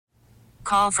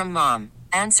Call from mom.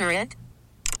 Answer it.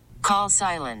 Call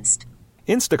silenced.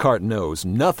 Instacart knows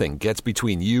nothing gets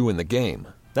between you and the game.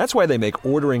 That's why they make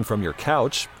ordering from your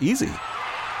couch easy.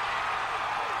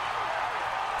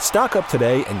 Stock up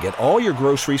today and get all your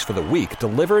groceries for the week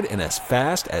delivered in as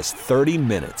fast as 30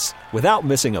 minutes without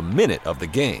missing a minute of the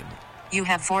game. You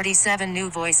have 47 new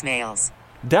voicemails.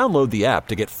 Download the app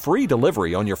to get free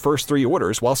delivery on your first 3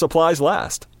 orders while supplies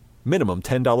last. Minimum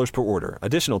 $10 per order.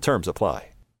 Additional terms apply.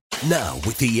 Now,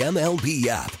 with the MLB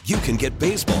app, you can get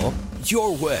baseball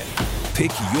your way.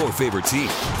 Pick your favorite team,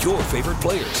 your favorite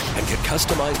players, and get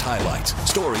customized highlights,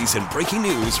 stories, and breaking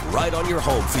news right on your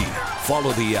home feed.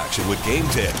 Follow the action with Game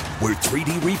 10, where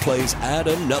 3D replays add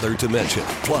another dimension.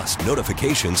 Plus,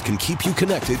 notifications can keep you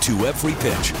connected to every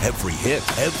pitch, every hit,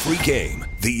 every game.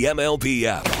 The MLB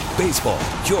app. Baseball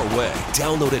your way.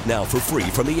 Download it now for free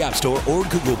from the App Store or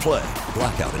Google Play.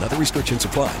 Blackout and other restrictions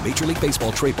apply. Major League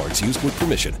Baseball trademarks used with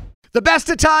permission. The best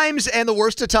of times and the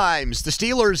worst of times. The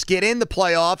Steelers get in the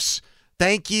playoffs.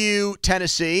 Thank you,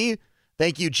 Tennessee.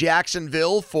 Thank you,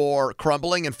 Jacksonville, for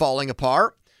crumbling and falling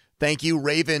apart. Thank you,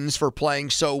 Ravens, for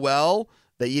playing so well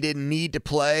that you didn't need to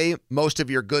play most of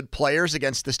your good players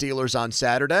against the Steelers on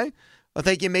Saturday.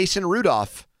 Thank you, Mason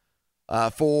Rudolph,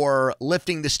 for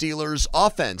lifting the Steelers'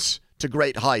 offense to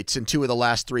great heights in 2 of the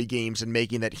last 3 games and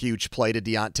making that huge play to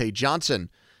Deontay Johnson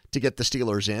to get the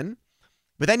Steelers in.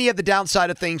 But then you have the downside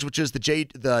of things, which is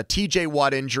the T.J.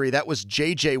 Watt injury. That was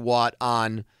J.J. Watt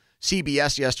on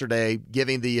CBS yesterday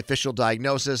giving the official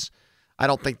diagnosis. I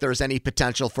don't think there's any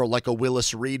potential for like a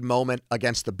Willis Reed moment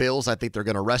against the Bills. I think they're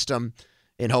going to rest him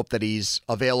in hope that he's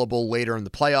available later in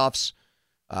the playoffs.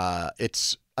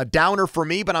 It's a downer for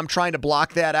me, but I'm trying to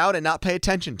block that out and not pay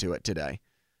attention to it today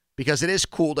because it is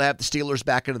cool to have the Steelers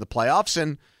back into the playoffs.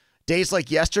 And days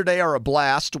like yesterday are a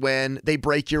blast when they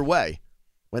break your way.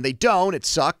 When they don't, it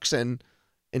sucks. And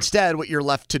instead, what you're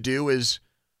left to do is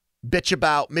bitch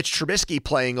about Mitch Trubisky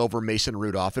playing over Mason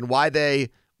Rudolph and why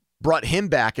they brought him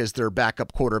back as their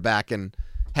backup quarterback and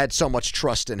had so much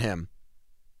trust in him.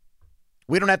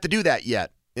 We don't have to do that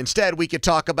yet. Instead, we could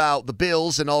talk about the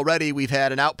Bills, and already we've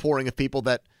had an outpouring of people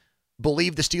that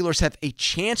believe the Steelers have a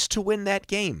chance to win that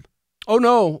game. Oh,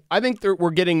 no. I think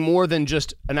we're getting more than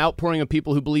just an outpouring of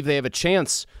people who believe they have a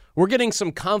chance. We're getting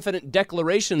some confident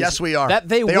declarations. Yes, we are. That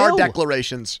they will. They are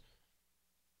declarations.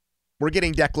 We're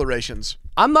getting declarations.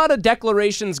 I'm not a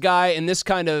declarations guy in this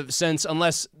kind of sense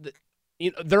unless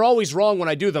they're always wrong when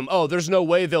I do them. Oh, there's no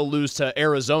way they'll lose to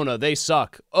Arizona. They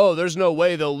suck. Oh, there's no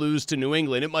way they'll lose to New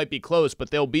England. It might be close,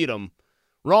 but they'll beat them.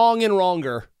 Wrong and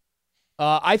wronger.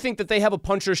 I think that they have a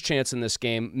puncher's chance in this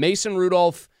game. Mason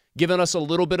Rudolph giving us a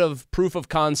little bit of proof of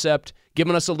concept,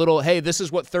 giving us a little, hey, this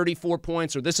is what 34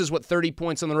 points or this is what 30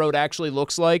 points on the road actually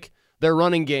looks like. Their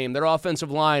running game, their offensive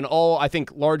line, all I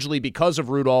think largely because of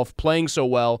Rudolph playing so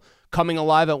well, coming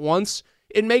alive at once.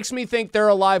 It makes me think they're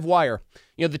a live wire.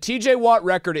 You know, the T.J. Watt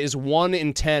record is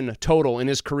 1-10 total in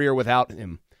his career without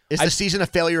him. Is the season a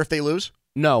failure if they lose?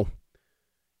 No.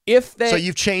 So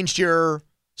you've changed your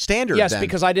standard Yes, then.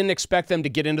 because I didn't expect them to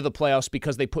get into the playoffs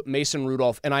because they put Mason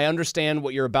Rudolph, and I understand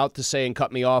what you're about to say and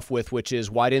cut me off with, which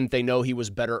is why didn't they know he was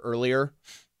better earlier?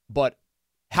 But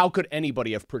how could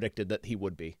anybody have predicted that he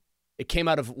would be? It came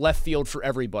out of left field for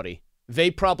everybody.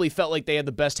 They probably felt like they had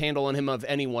the best handle on him of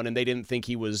anyone, and they didn't think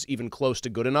he was even close to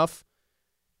good enough.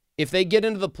 If they get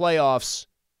into the playoffs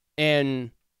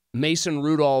and Mason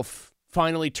Rudolph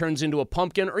finally turns into a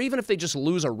pumpkin, or even if they just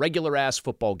lose a regular-ass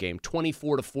football game,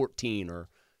 24-14 or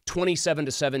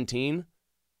 27-17,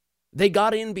 they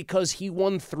got in because he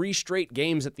won 3 straight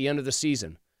games at the end of the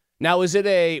season. Now, is it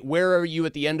a where are you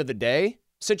at the end of the day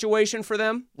situation for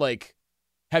them? Like,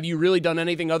 have you really done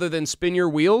anything other than spin your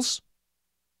wheels?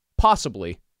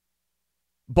 Possibly.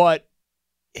 But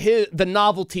the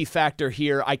novelty factor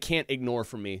here, I can't ignore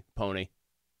from me, Pony.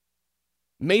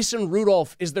 Mason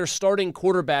Rudolph is their starting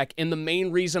quarterback and the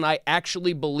main reason I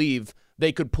actually believe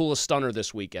they could pull a stunner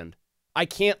this weekend.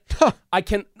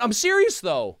 I'm serious,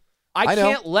 though. I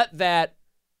can't let that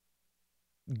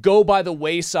go by the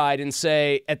wayside and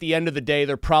say, at the end of the day,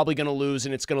 they're probably going to lose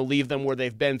and it's going to leave them where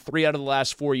they've been 3 out of the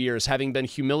last 4 years, having been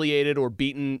humiliated or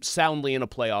beaten soundly in a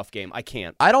playoff game. I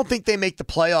can't. I don't think they make the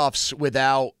playoffs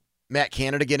without Matt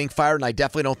Canada getting fired, and I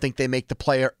definitely don't think they make the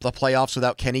playoffs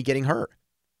without Kenny getting hurt.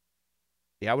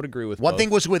 Yeah, I would agree with One both. thing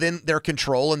was within their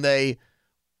control, and they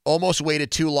almost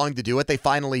waited too long to do it. They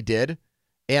finally did,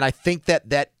 and I think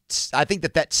that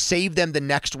saved them the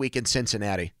next week in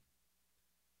Cincinnati.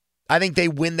 I think they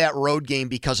win that road game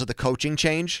because of the coaching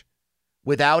change.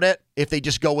 Without it, if they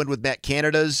just go in with Matt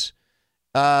Canada's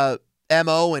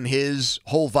MO and his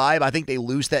whole vibe, I think they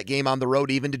lose that game on the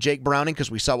road even to Jake Browning because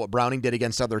we saw what Browning did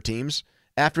against other teams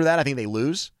After that, I think they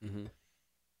lose. Mm-hmm.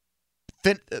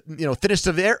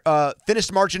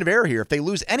 Thinnest margin of error here. If they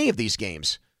lose any of these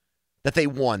games that they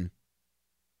won,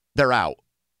 they're out.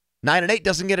 9-8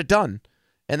 doesn't get it done.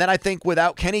 And then I think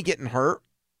without Kenny getting hurt,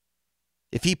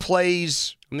 if he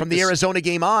plays from the Arizona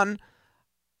game on,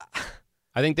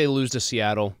 I think they lose to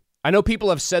Seattle. I know people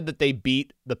have said that they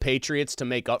beat the Patriots to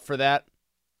make up for that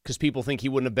because people think he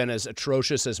wouldn't have been as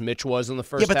atrocious as Mitch was in the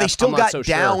first half. Yeah, but they still got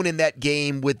down in that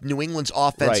game with New England's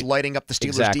offense lighting up the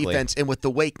Steelers' defense. And with the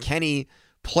way Kenny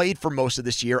played for most of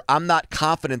this year, I'm not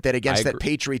confident that against that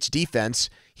Patriots defense,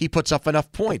 he puts up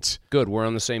enough points. Good. We're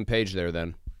on the same page there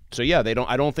then. So, yeah,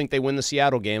 I don't think they win the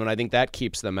Seattle game, and I think that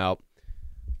keeps them out.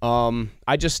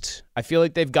 I feel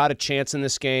like they've got a chance in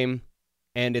this game,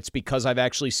 and it's because I've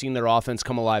actually seen their offense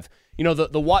come alive. You know,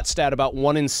 the Watt stat about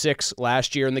 1-6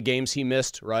 last year in the games he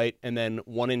missed, right? And then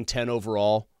 1-10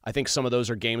 overall. I think some of those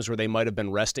are games where they might have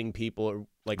been resting people,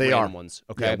 like random ones.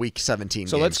 Okay, yeah, week 17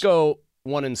 So games. let's go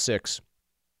 1-6.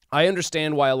 I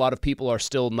understand why a lot of people are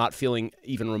still not feeling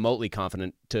even remotely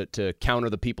confident to counter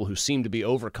the people who seem to be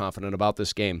overconfident about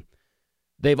this game.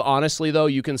 They've honestly, though,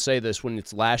 you can say this when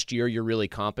it's last year you're really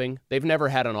comping. They've never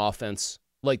had an offense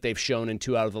like they've shown in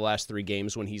 2 out of the last 3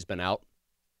 games when he's been out.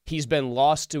 He's been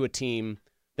lost to a team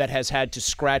that has had to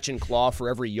scratch and claw for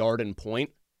every yard and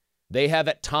point. They have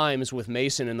at times with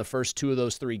Mason in the first 2 of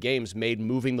those 3 games made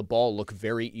moving the ball look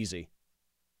very easy.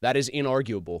 That is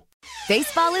inarguable.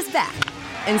 Baseball is back,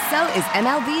 and so is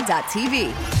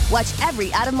MLB.tv. Watch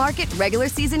every out-of-market regular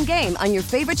season game on your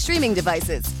favorite streaming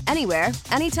devices, anywhere,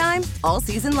 anytime, all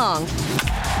season long.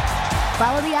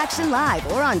 Follow the action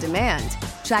live or on demand.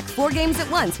 Track 4 games at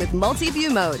once with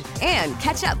multi-view mode and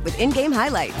catch up with in-game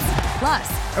highlights.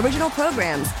 Plus, original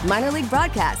programs, minor league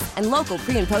broadcasts, and local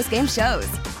pre- and post-game shows.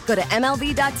 Go to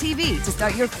MLB.tv to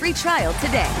start your free trial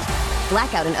today.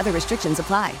 Blackout and other restrictions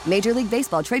apply. Major League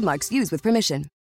Baseball trademarks used with permission.